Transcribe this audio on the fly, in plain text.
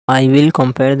I will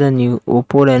compare the new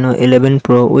Oppo Reno 11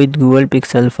 Pro with Google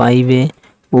Pixel 5a.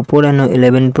 Oppo Reno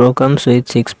 11 Pro comes with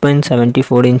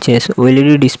 6.74 inches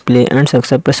OLED display and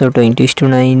success ratio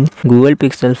 20:9. Google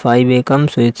Pixel 5a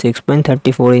comes with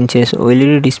 6.34 inches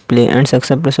OLED display and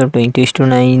success ratio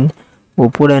 20:9.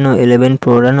 Oppo Reno 11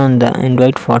 Pro run on the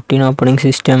Android 14 operating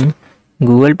system.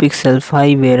 Google Pixel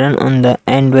 5a run on the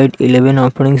Android 11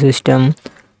 operating system.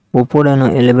 Oppo Reno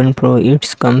 11 Pro it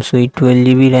comes with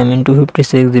 12GB RAM and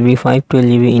 256GB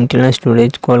 512GB internal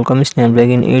storage, Qualcomm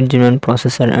Snapdragon 8 Gen 1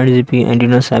 processor and GPU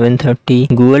Adreno 730.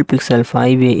 Google Pixel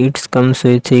 5a it comes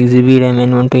with 6GB RAM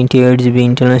and 128GB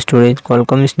internal storage,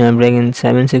 Qualcomm Snapdragon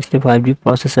 765G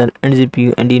processor and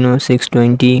GPU Adreno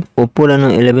 620. Oppo Reno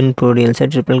 11 Pro real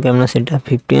set triple camera setup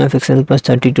 50MP plus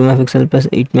 32MP plus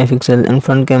 8MP and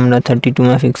front camera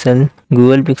 32MP.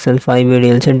 Google Pixel 5a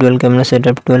real set dual camera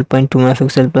setup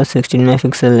 12.2MP plus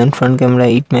 16MP and front camera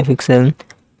 8MP.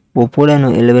 Oppo Reno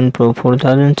 11 Pro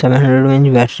 4700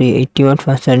 mAh battery 80W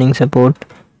fast charging support.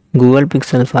 Google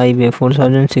Pixel 5a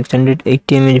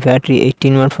 4680 mAh battery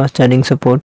 18W fast charging support.